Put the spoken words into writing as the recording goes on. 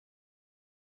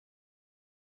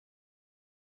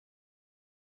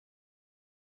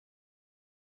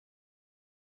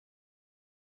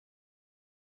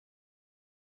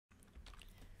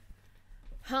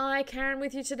Hi, Karen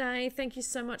with you today. Thank you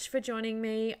so much for joining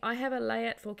me. I have a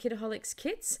layout for Kitaholic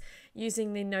Kits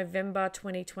using the November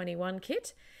 2021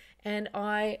 kit, and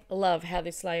I love how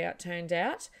this layout turned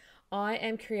out. I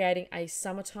am creating a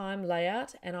summertime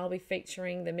layout and I'll be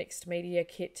featuring the mixed media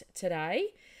kit today.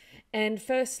 And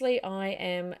firstly, I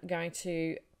am going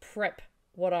to prep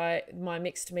my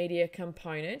mixed media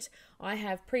component. I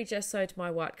have pre-gessoed my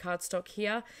white cardstock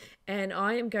here, and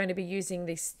I am going to be using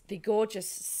the gorgeous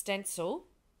stencil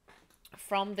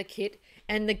from the kit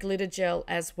and the glitter gel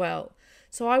as well.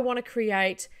 So I want to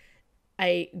create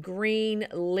a green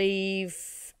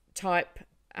leaf type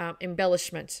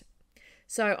embellishment.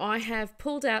 So I have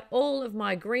pulled out all of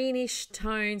my greenish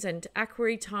tones and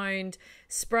aqua toned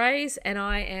sprays, and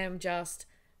I am just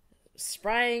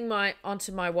spraying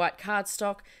onto my white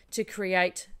cardstock to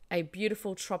create a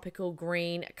beautiful tropical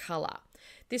green color.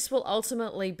 This will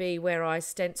ultimately be where I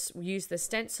use the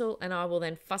stencil, and I will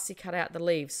then fussy cut out the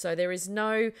leaves. So there is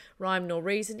no rhyme nor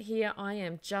reason here. I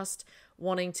am just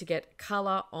wanting to get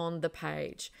color on the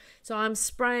page. So I'm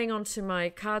spraying onto my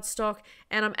cardstock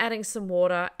and I'm adding some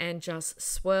water and just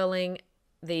swirling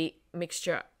the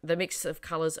mix of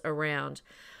colors around.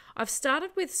 I've started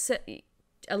with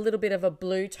a little bit of a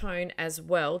blue tone as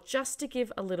well, just to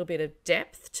give a little bit of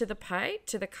depth to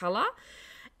the color.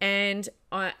 And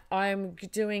I'm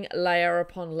doing layer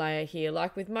upon layer here.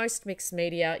 Like with most mixed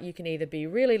media, you can either be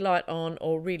really light on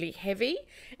or really heavy.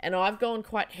 And I've gone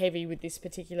quite heavy with this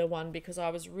particular one because I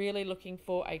was really looking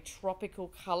for a tropical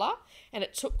color, and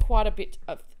it took quite a bit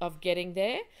of getting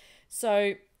there.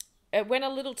 So it went a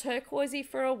little turquoisey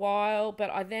for a while, but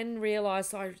I then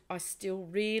realized I still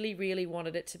really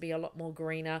wanted it to be a lot more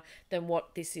greener than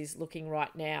what this is looking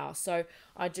right now. So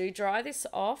I do dry this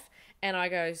off, and I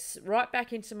go right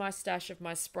back into my stash of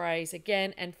my sprays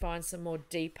again and find some more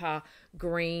deeper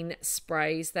green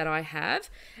sprays that I have,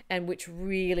 and which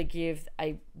really give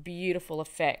a beautiful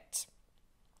effect.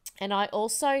 And I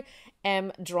also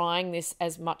am drying this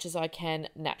as much as I can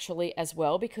naturally as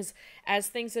well, because as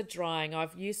things are drying,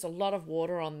 I've used a lot of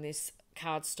water on this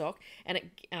cardstock, and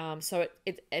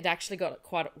it actually got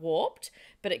quite warped,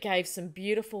 but it gave some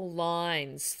beautiful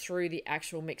lines through the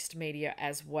actual mixed media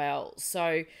as well.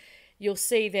 So you'll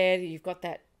see there you've got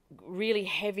that really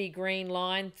heavy green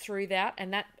line through that,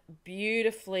 and that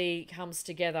beautifully comes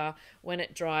together when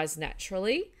it dries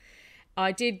naturally.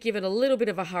 I did give it a little bit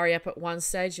of a hurry up at one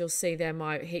stage. You'll see there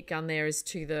my heat gun there is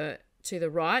to the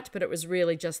right, but it was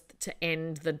really just to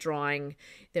end the drying.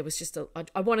 There was just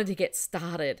I wanted to get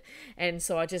started, and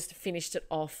so I just finished it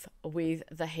off with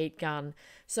the heat gun.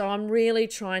 So I'm really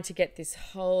trying to get this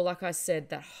whole, like I said,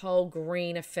 that whole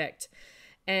green effect,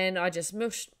 and I just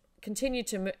continued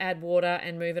to add water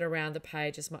and move it around the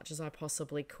page as much as I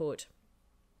possibly could.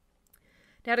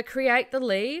 Now, to create the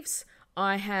leaves,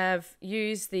 I have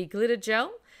used the glitter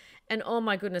gel, and oh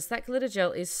my goodness, that glitter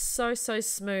gel is so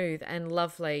smooth and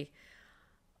lovely.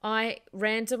 I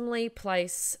randomly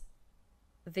place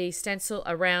the stencil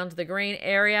around the green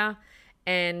area,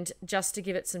 and just to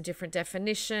give it some different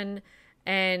definition,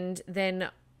 and then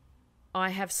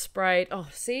I have sprayed, oh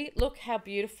see, look how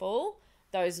beautiful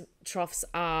those troughs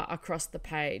are across the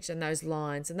page, and those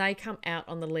lines, and they come out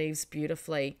on the leaves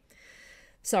beautifully.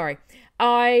 Sorry,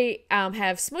 I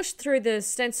have smushed through the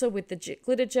stencil with the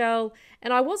glitter gel,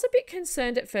 and I was a bit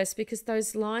concerned at first because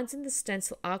those lines in the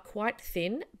stencil are quite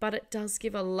thin, but it does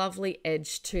give a lovely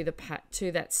edge to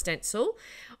that stencil.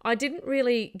 I didn't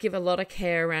really give a lot of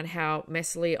care around how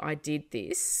messily I did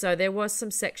this, so there was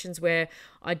some sections where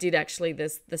I did actually,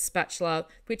 the spatula,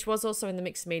 which was also in the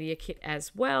mixed media kit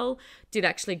as well, did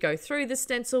actually go through the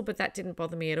stencil, but that didn't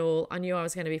bother me at all. I knew I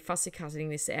was going to be fussy cutting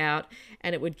this out,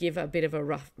 and it would give a bit of a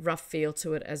rough feel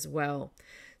to it as well.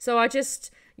 So I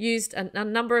just used a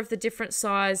number of the different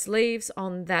size leaves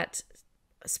on that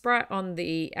spray on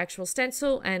the actual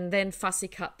stencil, and then fussy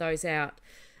cut those out.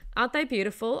 Aren't they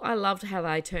beautiful? I loved how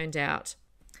they turned out.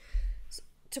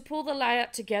 To pull the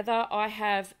layout together, I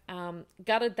have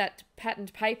gutted that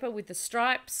patterned paper with the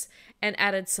stripes and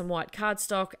added some white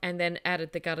cardstock, and then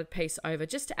added the gutted piece over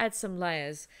just to add some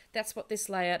layers. That's what this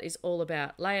layout is all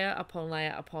about, layer upon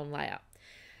layer upon layer.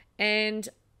 And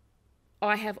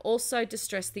I have also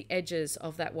distressed the edges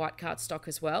of that white cardstock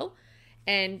as well.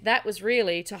 And that was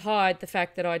really to hide the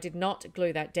fact that I did not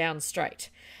glue that down straight,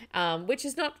 which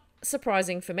is not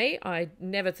surprising for me. I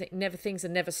never things are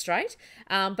never straight,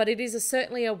 but it is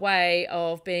certainly a way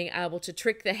of being able to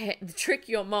trick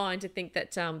your mind to think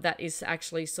that that is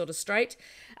actually sort of straight.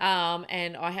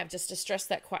 And I have just distressed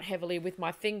that quite heavily with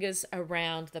my fingers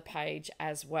around the page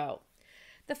as well.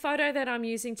 The photo that I'm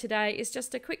using today is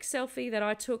just a quick selfie that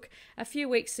I took a few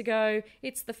weeks ago.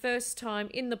 It's the first time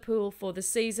in the pool for the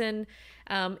season.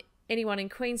 Anyone in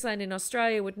Queensland in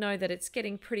Australia would know that it's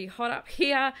getting pretty hot up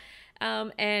here.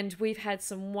 And we've had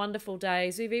some wonderful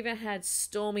days. We've even had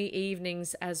stormy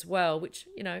evenings as well, which,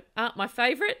 aren't my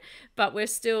favorite, but we're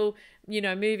still,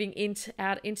 moving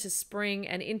out into spring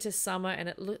and into summer,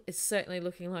 and it's certainly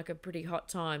looking like a pretty hot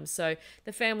time. So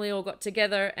the family all got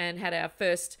together and had our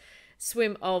first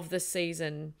swim of the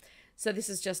season. So this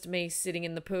is just me sitting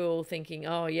in the pool thinking,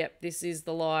 oh, yep, this is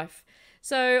the life.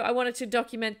 So I wanted to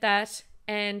document that.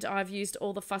 And I've used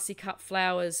all the fussy cut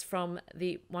flowers from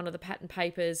one of the pattern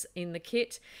papers in the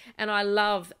kit. And I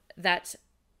love that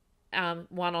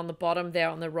one on the bottom there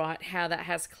on the right, how that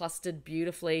has clustered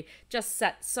beautifully, just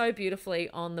sat so beautifully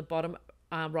on the bottom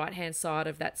right-hand side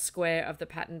of that square of the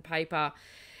pattern paper.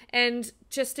 And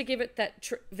just to give it that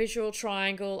visual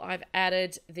triangle, I've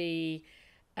added a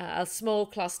small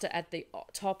cluster at the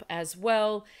top as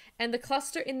well. And the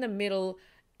cluster in the middle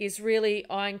is really,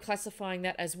 I'm classifying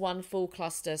that as one full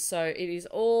cluster. So it is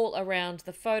all around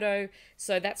the photo.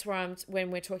 So that's where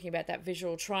when we're talking about that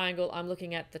visual triangle, I'm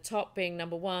looking at the top being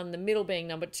number 1, the middle being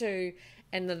number 2,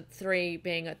 and the 3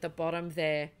 being at the bottom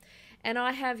there. And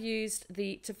I have used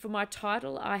for my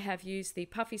title, I have used the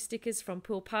puffy stickers from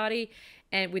Pool Party,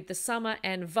 and with the summer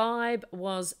and vibe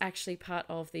was actually part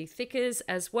of the thickers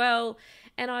as well.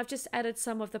 And I've just added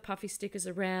some of the puffy stickers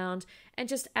around and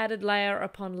just added layer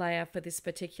upon layer for this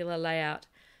particular layout.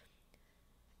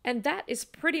 And that is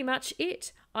pretty much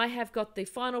it. I have got the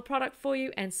final product for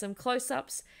you and some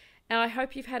close-ups. And I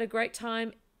hope you've had a great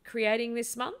time creating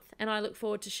this month, and I look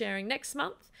forward to sharing next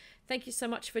month. Thank you so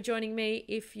much for joining me.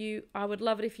 I would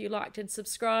love it if you liked and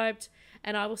subscribed,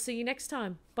 and I will see you next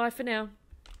time. Bye for now.